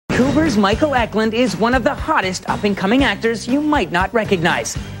Vancouver's Michael Eklund is one of the hottest up-and-coming actors you might not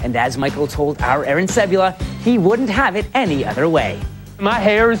recognize. And as Michael told our Aaron Sebula, he wouldn't have it any other way. My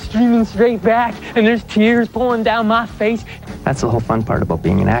hair is streaming straight back, and there's tears pulling down my face. That's the whole fun part about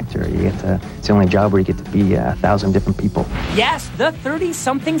being an actor. It's the only job where you get to be 1,000 different people. Yes, the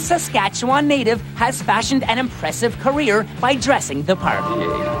 30-something Saskatchewan native has fashioned an impressive career by dressing the part.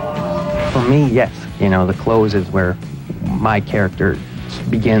 For me, yes. The clothes is where my character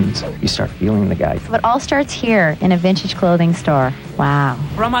begins. You start feeling the guy. So it all starts here in a vintage clothing store. Wow.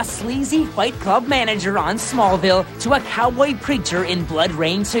 From a sleazy Fight Club manager on Smallville to a cowboy preacher in Blood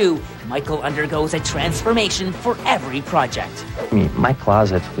Rain 2, Michael undergoes a transformation for every project. My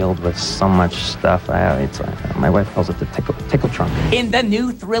closet's filled with so much stuff. My wife calls it the tickle trunk. In the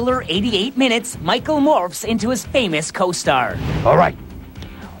new thriller 88 Minutes, Michael morphs into his famous co-star. All right,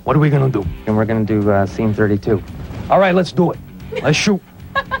 what are we gonna do? And we're gonna do scene 32. All right, let's do it. Let's shoot.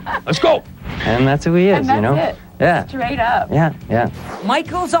 Let's go. And that's who he is, And that's it. Yeah. Straight up. Yeah.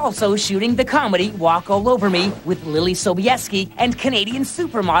 Michael's also shooting the comedy Walk All Over Me with Lily Sobieski and Canadian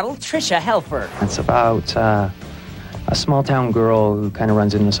supermodel Tricia Helfer. It's about a small-town girl who kind of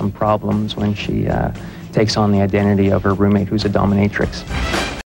runs into some problems when she takes on the identity of her roommate who's a dominatrix.